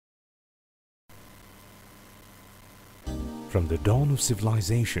From the dawn of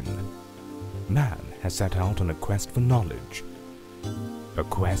civilization, man has set out on a quest for knowledge, a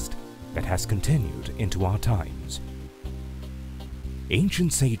quest that has continued into our times.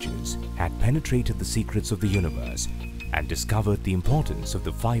 Ancient sages had penetrated the secrets of the universe and discovered the importance of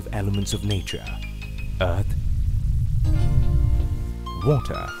the 5 elements of nature: earth,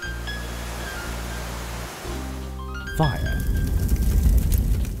 water, fire,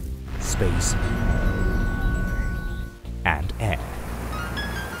 space, and air,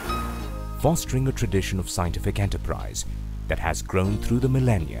 fostering a tradition of scientific enterprise that has grown through the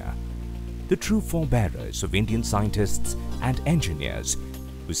millennia. The true forebearers of Indian scientists and engineers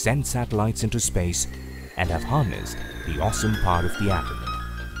who sent satellites into space and have harnessed the awesome power of the atom.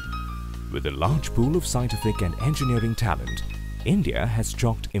 With a large pool of scientific and engineering talent, India has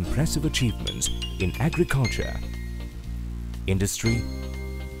chalked impressive achievements in agriculture, industry,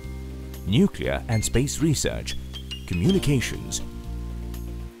 nuclear and space research, communications,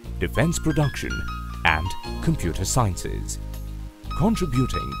 defense production, and computer sciences.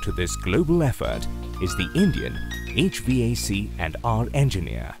 Contributing to this global effort is the Indian HVAC&R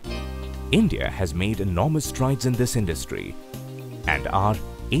engineer. India has made enormous strides in this industry, and our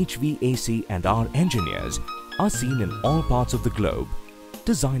HVAC&R engineers are seen in all parts of the globe,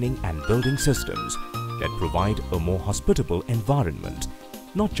 designing and building systems that provide a more hospitable environment,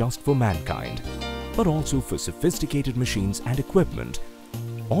 not just for mankind, but also for sophisticated machines and equipment,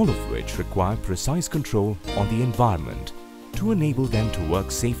 all of which require precise control on the environment to enable them to work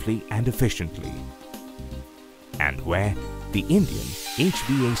safely and efficiently. And where the Indian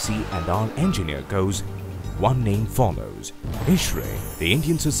HVAC&R engineer goes, one name follows: Ishrae, the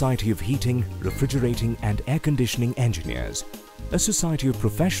Indian Society of Heating, Refrigerating and Air Conditioning Engineers, a society of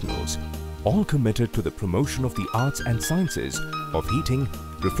professionals all committed to the promotion of the arts and sciences of heating,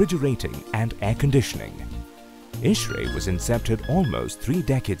 refrigerating and air conditioning. Ishrae was incepted almost 3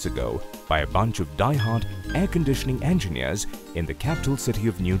 decades ago by a bunch of die-hard air conditioning engineers in the capital city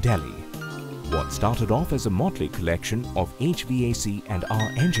of New Delhi. What started off as a motley collection of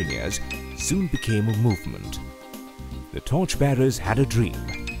HVAC&R engineers soon became a movement. The torchbearers had a dream: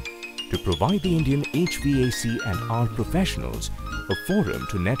 to provide the Indian HVAC&R professionals a forum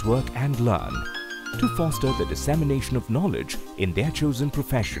to network and learn, to foster the dissemination of knowledge in their chosen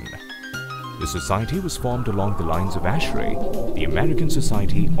profession. The society was formed along the lines of Ishrae, the American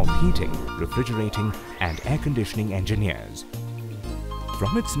Society of Heating, Refrigerating and Air Conditioning Engineers.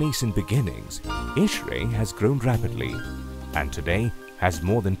 From its nascent beginnings, Ishrae has grown rapidly and today has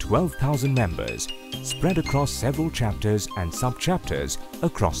more than 12,000 members spread across several chapters and sub-chapters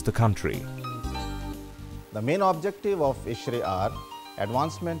across the country. The main objective of Ishrae are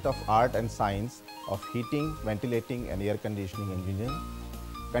advancement of art and science of heating, ventilating and air conditioning engineering,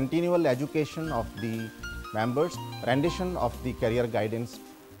 continual education of the members, rendition of the career guidance,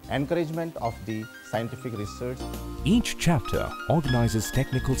 encouragement of the scientific research. Each chapter organizes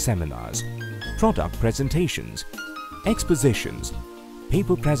technical seminars, product presentations, expositions,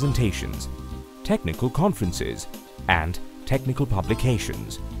 paper presentations, technical conferences, and technical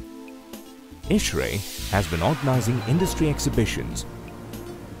publications. Ishrae has been organizing industry exhibitions.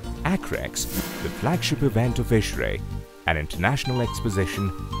 ACREX, the flagship event of Ishrae, an international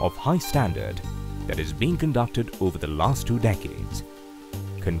exposition of high standard that is being conducted over the last 2 decades.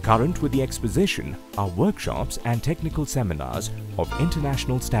 Concurrent with the exposition are workshops and technical seminars of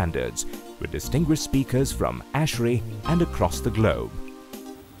international standards with distinguished speakers from Ishrae and across the globe.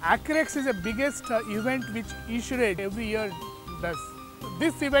 ACREX is the biggest event which Ishrae every year does.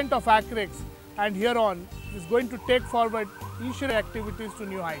 This event of ACREX and here on is going to take forward Ishrae activities to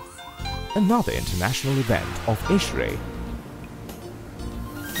new heights. Another international event of Ishrae,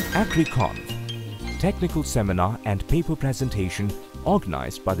 AgriConf, technical seminar and paper presentation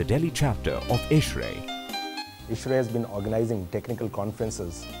organized by the Delhi chapter of Ishrae. Ishrae has been organizing technical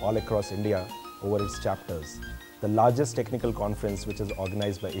conferences all across India over its chapters. The largest technical conference which is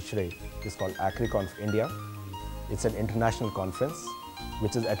organized by Ishrae is called AgriConf India. It's an international conference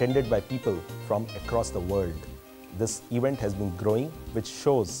which is attended by people from across the world. This event has been growing, which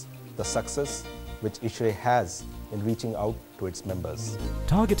shows the success which Ishrae has in reaching out to its members.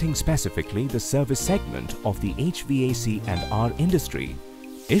 Targeting specifically the service segment of the HVAC&R industry,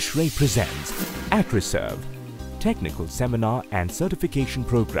 Ishrae presents AgriServe, technical seminar and certification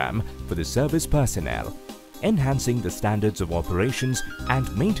program for the service personnel, enhancing the standards of operations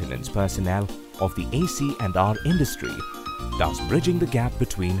and maintenance personnel of the AC&R industry, thus bridging the gap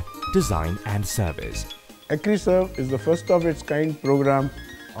between design and service. AgriServe is the first of its kind program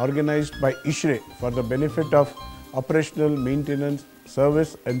organized by Ishrae for the benefit of operational, maintenance,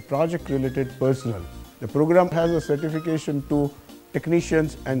 service and project related personnel The program has a certification to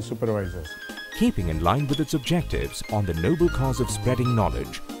technicians and supervisors. Keeping in line with its objectives on the noble cause of spreading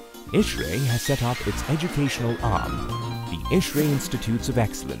knowledge, Ishrae has set up its educational arm, the Ishrae Institutes of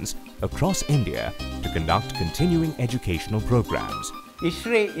Excellence, across India to conduct continuing educational programs.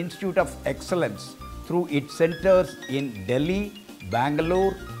 Ishrae Institute of Excellence, through its centers in Delhi,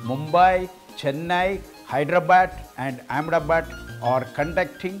 Bangalore, Mumbai, Chennai, Hyderabad and Ahmedabad, are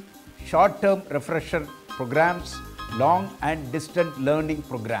conducting short-term refresher programs, long and distant learning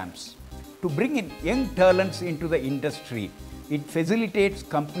programs. To bring in young talents into the industry, it facilitates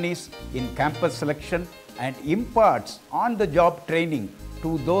companies in campus selection and imparts on-the-job training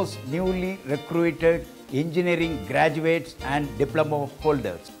to those newly recruited engineering graduates and diploma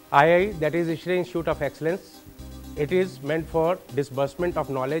holders. II, that is Ishrae Institute of Excellence, it is meant for disbursement of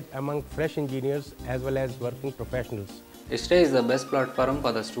knowledge among fresh engineers as well as working professionals. Ishrae is the best platform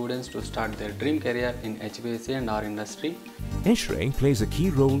for the students to start their dream career in HVAC&R industry. Ishrae plays a key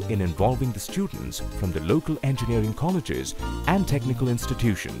role in involving the students from the local engineering colleges and technical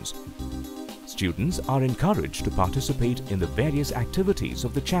institutions. Students are encouraged to participate in the various activities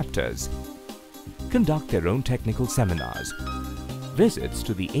of the chapters, conduct their own technical seminars, visits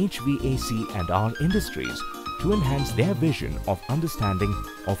to the HVAC&R industries to enhance their vision of understanding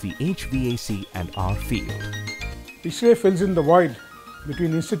of the HVAC&R field. Ishrae fills in the void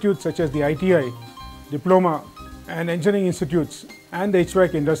between institutes such as the ITI, diploma and engineering institutes and the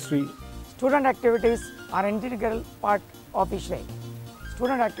HVAC industry. Student activities are an integral part of Ishrae.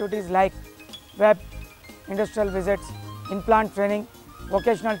 Student activities like web, industrial visits, in-plant training,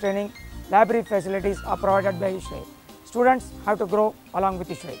 vocational training, library facilities are provided by Ishrae. Students have to grow along with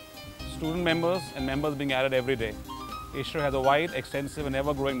Ishrae. Student members and members being added every day. Ishrae has a wide, extensive and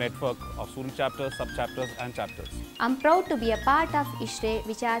ever-growing network of student chapters, sub-chapters and chapters. I'm proud to be a part of Ishrae,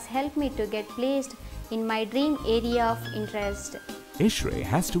 which has helped me to get placed in my dream area of interest. Ishrae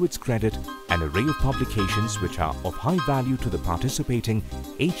has to its credit an array of publications which are of high value to the participating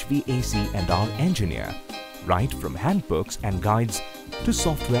HVAC&R engineer, right from handbooks and guides to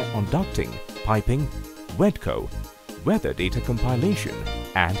software on ducting, piping, WEDCO, weather data compilation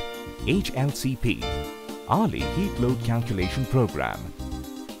and HLCP, hourly heat load calculation program.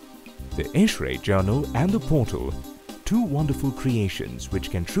 The Ishrae Journal and the portal, two wonderful creations which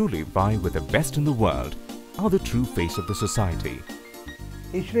can truly vie with the best in the world, are the true face of the society.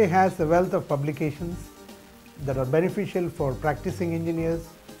 Ishrae has a wealth of publications that are beneficial for practicing engineers,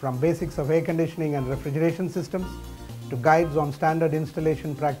 from basics of air conditioning and refrigeration systems to guides on standard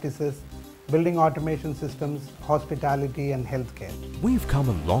installation practices, building automation systems, hospitality and healthcare. We've come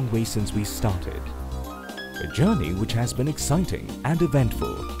a long way since we started. A journey which has been exciting and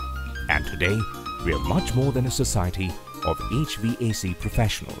eventful. And today, we are much more than a society of HVAC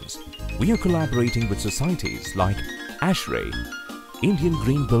professionals. We are collaborating with societies like Ishrae, Indian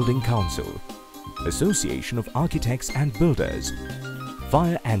Green Building Council, Association of Architects and Builders,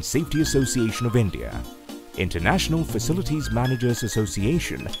 Fire and Safety Association of India, International Facilities Managers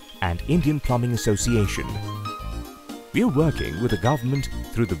Association and Indian Plumbing Association. We are working with the government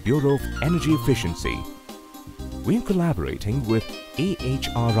through the Bureau of Energy Efficiency. We are collaborating with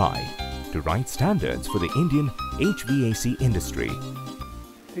AHRI to write standards for the Indian HVAC industry.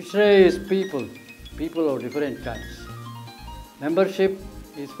 Ishrae is people of different kinds. Membership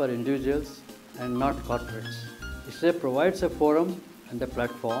is for individuals and not corporates. Ishrae provides a forum and a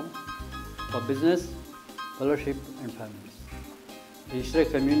platform for business, fellowship and families. The Ishrae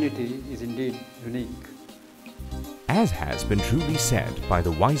community is indeed unique. As has been truly said by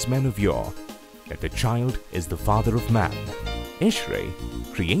the wise men of yore, that the child is the father of man, Ishrae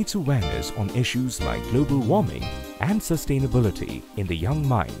creates awareness on issues like global warming and sustainability in the young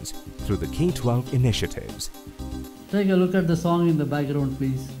minds through the K-12 initiatives. Take a look at the song in the background,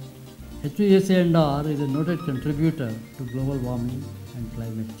 please. HVAC&R is a noted contributor to global warming and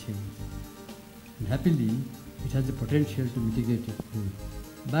climate change. And happily, it has the potential to mitigate it too.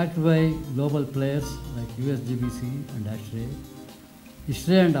 Backed by global players like USGBC and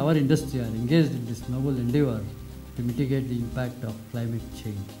Ishrae and our industry are engaged in this noble endeavor to mitigate the impact of climate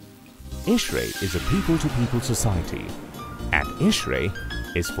change. Ishrae is a people-to-people society, and Ishrae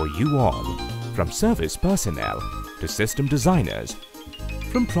is for you all, from service personnel to system designers,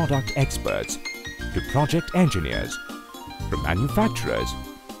 from product experts to project engineers, from manufacturers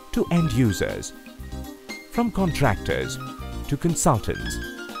to end users, from contractors to consultants,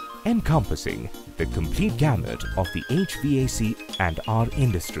 encompassing the complete gamut of the HVAC&R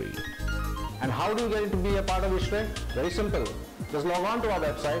industry. And how do you get to be a part of Ishrae? Very simple. Just log on to our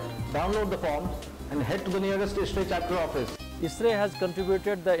website, download the form and head to the nearest Ishrae chapter office. Ishrae has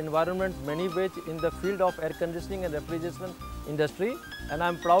contributed the environment many ways in the field of air conditioning and refrigeration industry, and I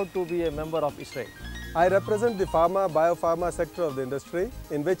am proud to be a member of Ishrae. I represent the biopharma sector of the industry,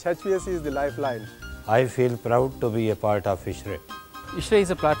 in which HVAC is the lifeline. I feel proud to be a part of Ishrae. Ishrae is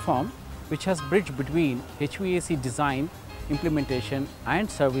a platform which has bridged between HVAC design, implementation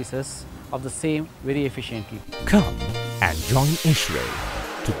and services of the same very efficiently. Come and join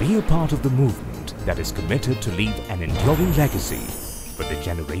Ishrae to be a part of the movement that is committed to leave an enduring legacy for the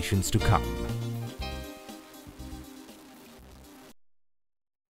generations to come.